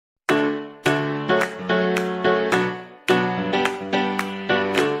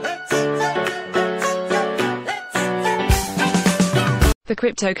The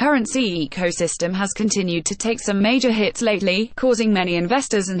cryptocurrency ecosystem has continued to take some major hits lately, causing many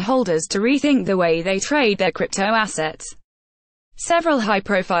investors and holders to rethink the way they trade their crypto assets. Several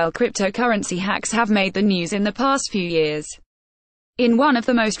high-profile cryptocurrency hacks have made the news in the past few years. In one of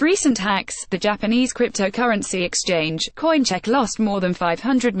the most recent hacks, the Japanese cryptocurrency exchange, Coincheck, lost more than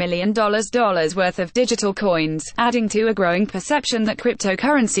 $500 million worth of digital coins, adding to a growing perception that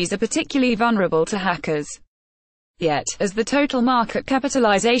cryptocurrencies are particularly vulnerable to hackers. Yet, as the total market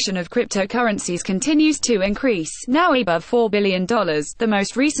capitalization of cryptocurrencies continues to increase, now above $4 billion, the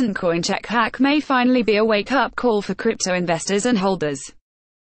most recent Coincheck hack may finally be a wake-up call for crypto investors and holders.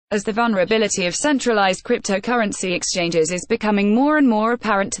 As the vulnerability of centralized cryptocurrency exchanges is becoming more and more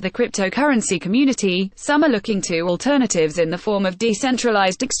apparent to the cryptocurrency community, some are looking to alternatives in the form of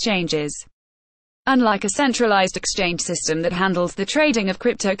decentralized exchanges. Unlike a centralized exchange system that handles the trading of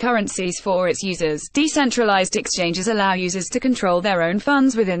cryptocurrencies for its users, decentralized exchanges allow users to control their own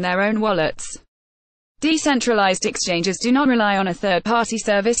funds within their own wallets. Decentralized exchanges do not rely on a third-party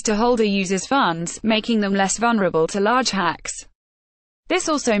service to hold a user's funds, making them less vulnerable to large hacks. This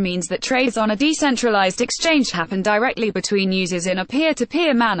also means that trades on a decentralized exchange happen directly between users in a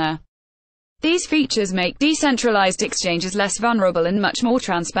peer-to-peer manner. These features make decentralized exchanges less vulnerable and much more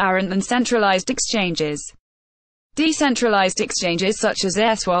transparent than centralized exchanges. Decentralized exchanges such as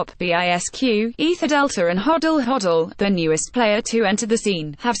Airswap, BISQ, EtherDelta and HODL, the newest player to enter the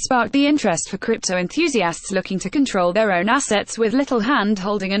scene, have sparked the interest for crypto enthusiasts looking to control their own assets with little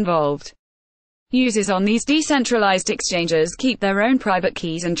hand-holding involved. Users on these decentralized exchanges keep their own private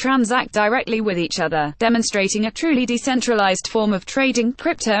keys and transact directly with each other, demonstrating a truly decentralized form of trading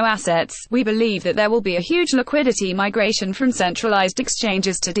crypto assets. We believe that there will be a huge liquidity migration from centralized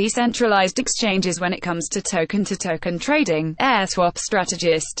exchanges to decentralized exchanges when it comes to token-to-token trading, Airswap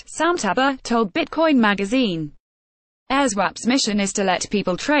strategist Sam Taber told Bitcoin Magazine. Airswap's mission is to let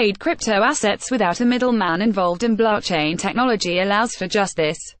people trade crypto assets without a middleman involved, and blockchain technology allows for just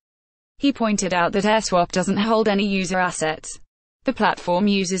this. He pointed out that Airswap doesn't hold any user assets. The platform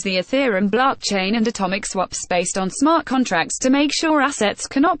uses the Ethereum blockchain and atomic swaps based on smart contracts to make sure assets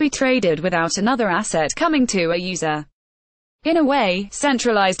cannot be traded without another asset coming to a user. In a way,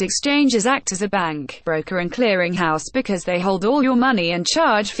 centralized exchanges act as a bank, broker and clearinghouse because they hold all your money and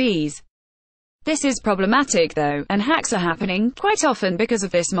charge fees. This is problematic though, and hacks are happening quite often because of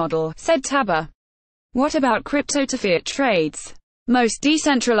this model, said Taber. What about crypto-to-fiat trades? Most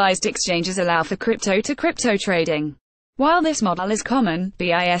decentralized exchanges allow for crypto-to-crypto trading. While this model is common,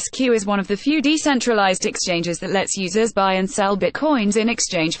 BISQ is one of the few decentralized exchanges that lets users buy and sell bitcoins in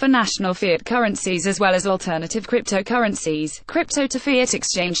exchange for national fiat currencies as well as alternative cryptocurrencies. Crypto-to-fiat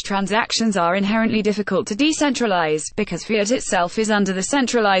exchange transactions are inherently difficult to decentralize, because fiat itself is under the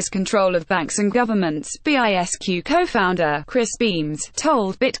centralized control of banks and governments, BISQ co-founder Chris Beams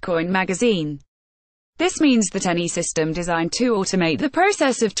told Bitcoin Magazine. This means that any system designed to automate the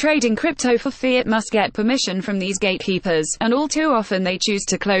process of trading crypto for fiat must get permission from these gatekeepers, and all too often they choose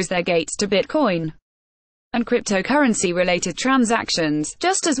to close their gates to Bitcoin and cryptocurrency-related transactions,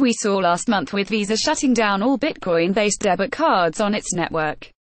 just as we saw last month with Visa shutting down all Bitcoin-based debit cards on its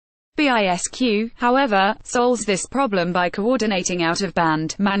network. BISQ, however, solves this problem by coordinating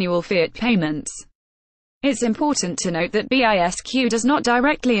out-of-band, manual fiat payments. It's important to note that BISQ does not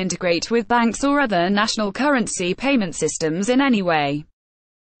directly integrate with banks or other national currency payment systems in any way.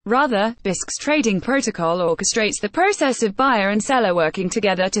 Rather, BISQ's trading protocol orchestrates the process of buyer and seller working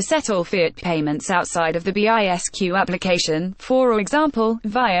together to settle fiat payments outside of the BISQ application, for example,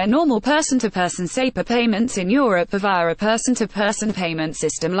 via normal person-to-person SEPA payments in Europe or via a person-to-person payment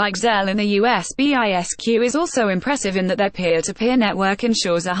system like Zelle in the US. BISQ is also impressive in that their peer-to-peer network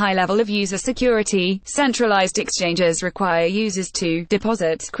ensures a high level of user security. Centralized exchanges require users to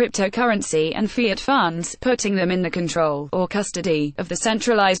deposit cryptocurrency and fiat funds, putting them in the control or custody of the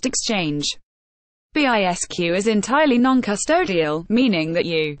centralized exchange. BISQ is entirely non-custodial, meaning that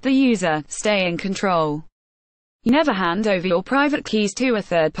you, the user, stay in control. You never hand over your private keys to a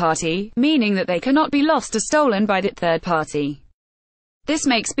third party, meaning that they cannot be lost or stolen by that third party. This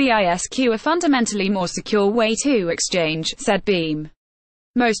makes BISQ a fundamentally more secure way to exchange, said Beam.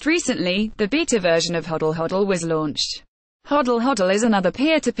 Most recently, the beta version of HODL was launched. HODL is another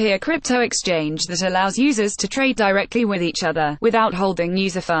peer-to-peer crypto exchange that allows users to trade directly with each other, without holding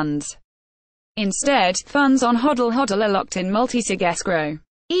user funds. Instead, funds on HODL are locked in multi-sig escrow.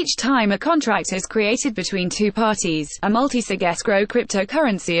 Each time a contract is created between two parties, a multi-sig escrow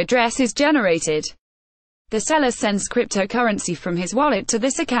cryptocurrency address is generated. The seller sends cryptocurrency from his wallet to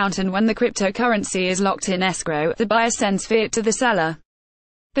this account, and when the cryptocurrency is locked in escrow, the buyer sends fiat to the seller.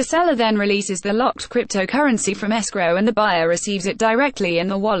 The seller then releases the locked cryptocurrency from escrow and the buyer receives it directly in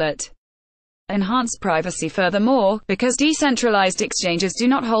the wallet. Enhanced privacy. Furthermore, because decentralized exchanges do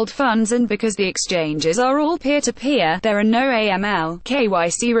not hold funds and because the exchanges are all peer-to-peer, there are no AML,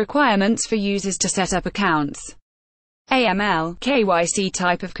 KYC requirements for users to set up accounts. AML, KYC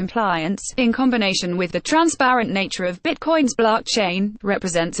type of compliance, in combination with the transparent nature of Bitcoin's blockchain,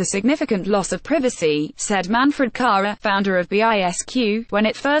 represents a significant loss of privacy, said Manfred Kara, founder of BISQ, when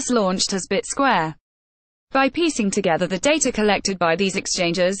it first launched as BitSquare. By piecing together the data collected by these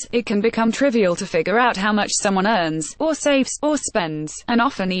exchanges, it can become trivial to figure out how much someone earns, or saves, or spends, and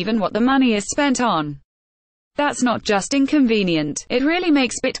often even what the money is spent on. That's not just inconvenient, it really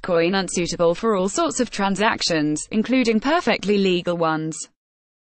makes Bitcoin unsuitable for all sorts of transactions, including perfectly legal ones.